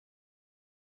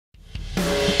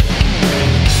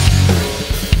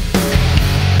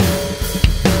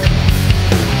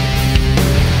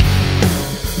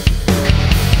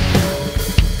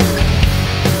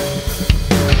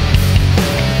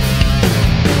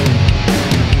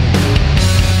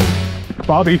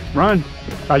Bobby, run.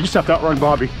 I just have to outrun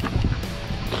Bobby.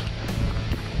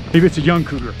 Maybe it's a young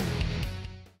cougar.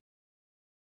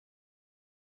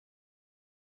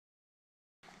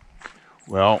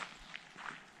 Well,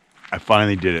 I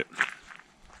finally did it.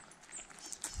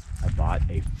 I bought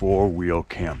a four-wheel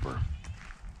camper.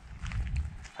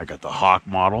 I got the Hawk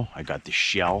model. I got the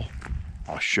Shell.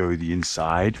 I'll show you the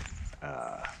inside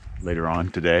later on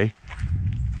today.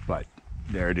 But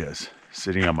there it is,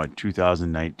 sitting on my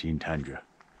 2019 Tundra.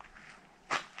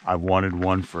 I wanted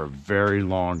one for a very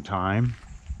long time.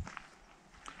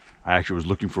 I actually was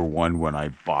looking for one when I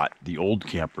bought the old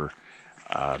camper.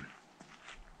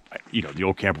 You know, the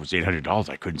old camper was $800.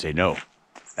 I couldn't say no.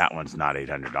 That one's not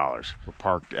 $800. We're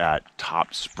parked at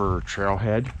Top Spur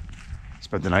Trailhead.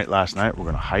 Spent the night last night. We're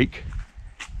gonna hike.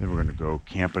 Then we're gonna go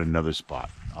camp at another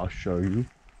spot. I'll show you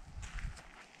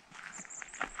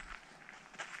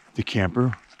the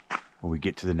camper when we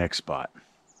get to the next spot.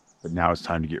 But now it's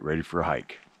time to get ready for a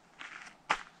hike.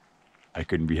 I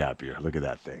couldn't be happier. Look at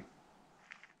that thing.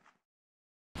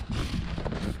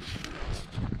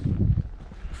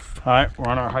 All right, we're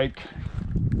on our hike.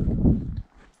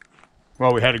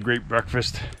 Well, we had a great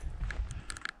breakfast,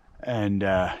 and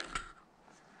now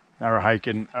we're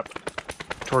hiking up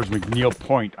towards McNeil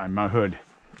Point on Mount Hood.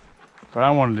 But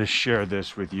I wanted to share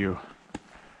this with you.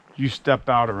 You step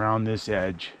out around this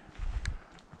edge.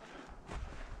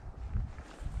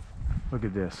 Look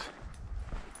at this.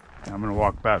 And I'm gonna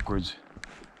walk backwards.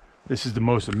 This is the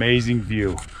most amazing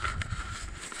view.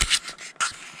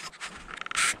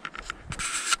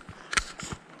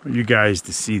 For you guys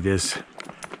to see this.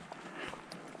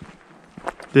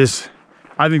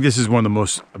 I think this is one of the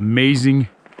most amazing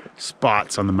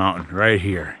spots on the mountain, right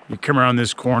here. You come around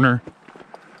this corner,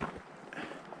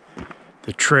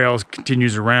 the trail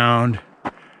continues around,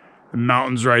 the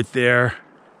mountain's right there.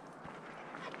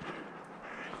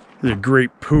 There's a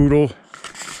great poodle.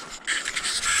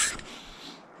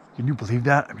 Can you believe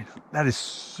that? I mean, that is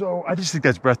so, I just think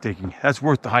that's breathtaking. That's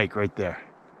worth the hike right there.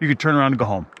 You could turn around and go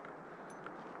home.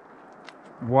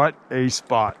 What a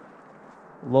spot.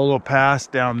 Lolo Pass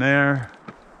down there.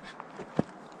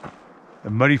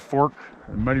 The Muddy Fork,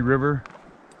 the Muddy River.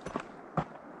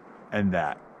 And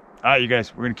that. All right, you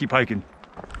guys, we're gonna keep hiking.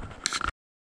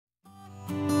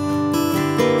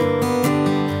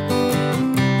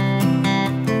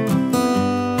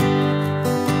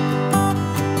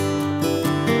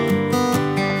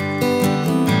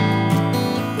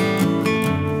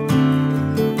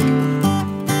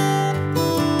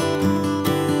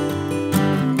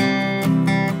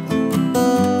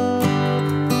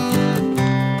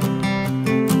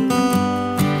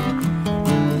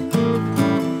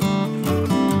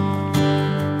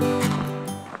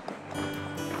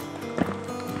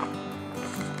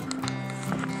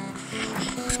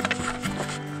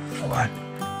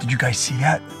 Did you guys see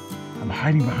that? I'm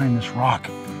hiding behind this rock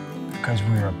because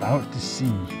we're about to see.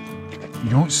 You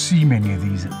don't see many of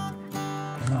these.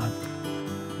 Hold on.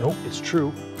 Nope, it's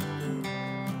true.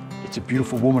 It's a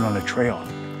beautiful woman on a trail.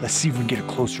 Let's see if we can get a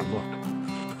closer look.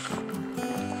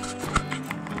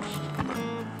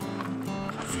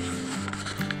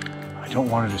 I don't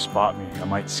want her to spot me. I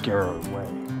might scare her away.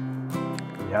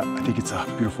 Yeah, I think it's a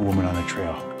beautiful woman on a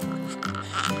trail.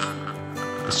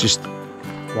 Let's just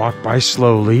walk by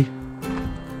slowly.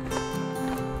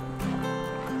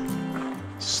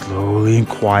 Slowly and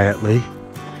quietly.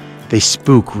 They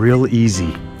spook real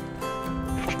easy.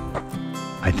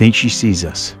 I think she sees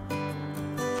us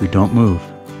if we don't move.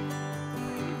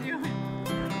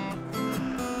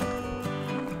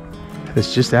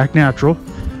 Let's just act natural.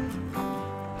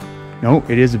 No,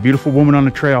 it is a beautiful woman on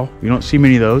a trail. You don't see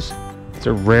many of those. It's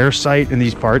a rare sight in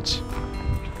these parts.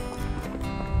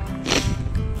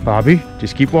 Bobby,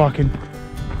 just keep walking.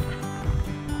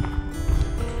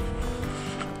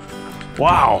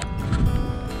 Wow.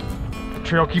 The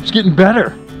trail keeps getting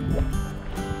better.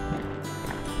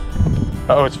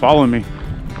 Uh-oh, it's following me.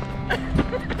 I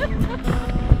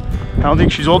don't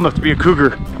think she's old enough to be a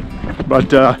cougar. But,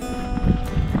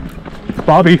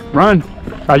 Bobby, run.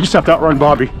 I just have to outrun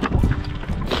Bobby.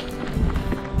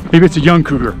 Maybe it's a young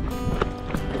cougar.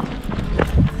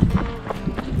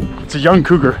 It's a young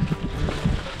cougar.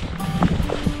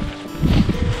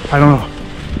 I don't know.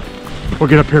 We'll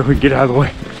get up here, we can get out of the way.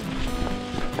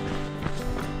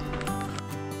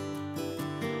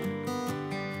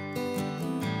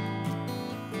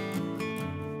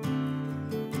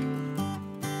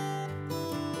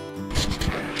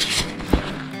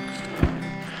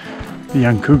 The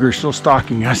young cougar is still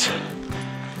stalking us.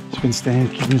 He's been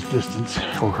staying, keeping his distance,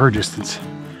 or her distance.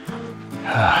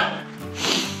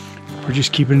 We're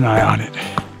just keeping an eye on it.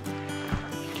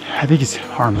 I think it's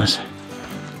harmless.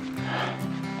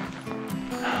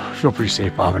 feel pretty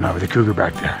safe, Bawb and I, with the Cougar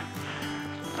back there.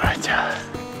 But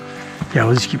yeah,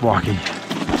 we'll just keep walking.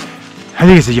 I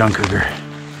think it's a young Cougar.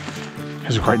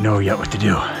 Doesn't quite know yet what to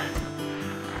do.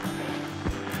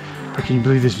 But can you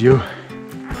believe this view?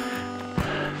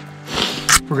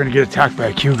 We're gonna get attacked by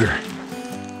a Cougar.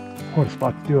 What a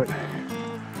spot to do it.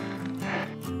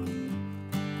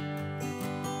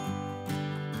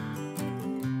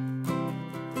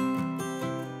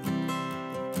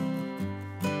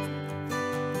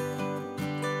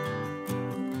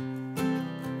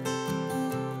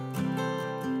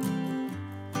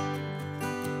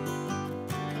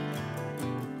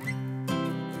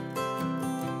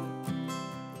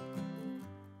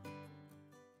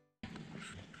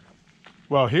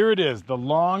 Well, here it is, the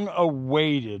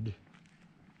long-awaited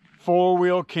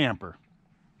four-wheel camper.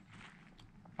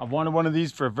 I've wanted one of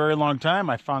these for a very long time.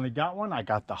 I finally got one. I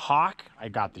got the Hawk. I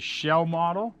got the Shell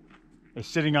model. It's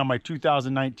sitting on my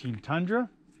 2019 Tundra.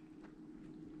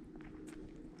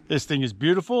 This thing is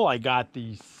beautiful. I got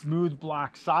the smooth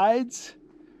block sides.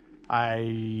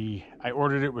 I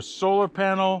ordered it with solar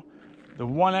panel, the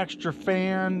one extra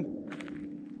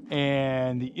fan,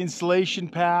 and the insulation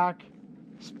pack.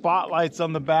 Spotlights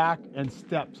on the back and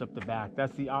steps up the back.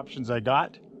 That's the options I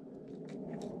got.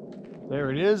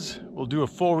 There it is. We'll do a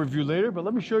full review later, but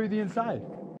let me show you the inside.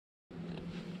 All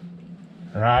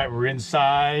right, we're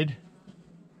inside.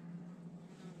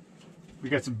 We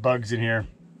got some bugs in here.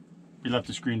 We left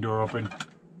the screen door open.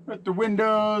 Got the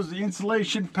windows, the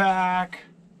insulation pack.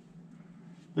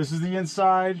 This is the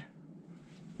inside.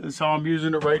 This is how I'm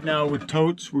using it right now with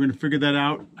totes. We're gonna figure that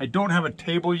out. I don't have a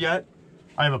table yet.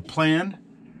 I have a plan.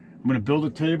 I'm gonna build a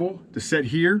table to set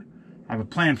here. I have a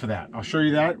plan for that. I'll show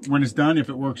you that when it's done, if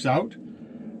it works out.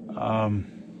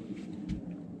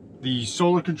 The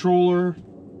solar controller,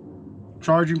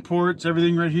 charging ports,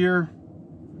 everything right here.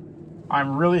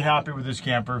 I'm really happy with this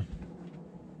camper.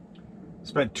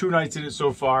 Spent 2 nights in it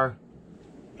so far,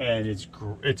 and it's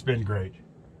been great.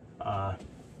 I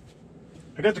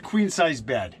got the queen size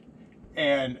bed,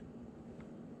 and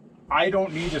I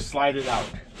don't need to slide it out.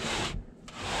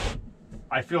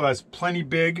 I feel that's plenty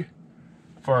big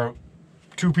for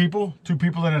 2 people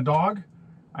and a dog.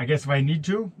 I guess if I need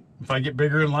to, if I get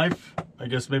bigger in life, I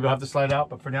guess maybe I'll have to slide out,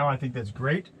 but for now I think that's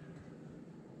great.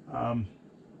 I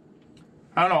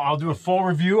don't know, I'll do a full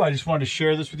review. I just wanted to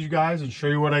share this with you guys and show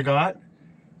you what I got.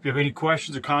 If you have any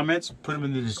questions or comments, put them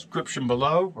in the description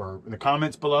below or in the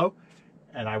comments below,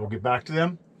 and I will get back to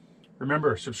them.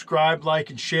 Remember, subscribe, like,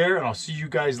 and share, and I'll see you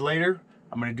guys later.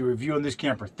 I'm gonna do a review on this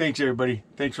camper. Thanks, everybody.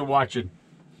 Thanks for watching.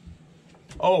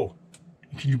 Oh,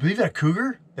 can you believe that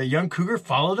Cougar, that young Cougar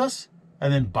followed us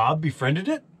and then Bawb befriended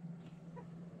it?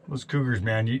 Those Cougars,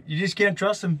 man, you just can't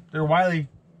trust them. They're wily.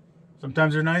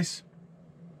 Sometimes they're nice,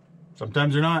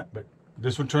 sometimes they're not, but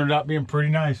this one turned out being pretty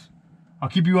nice. I'll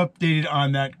keep you updated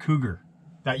on that Cougar,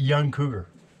 that young Cougar.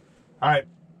 All right,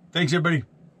 thanks everybody.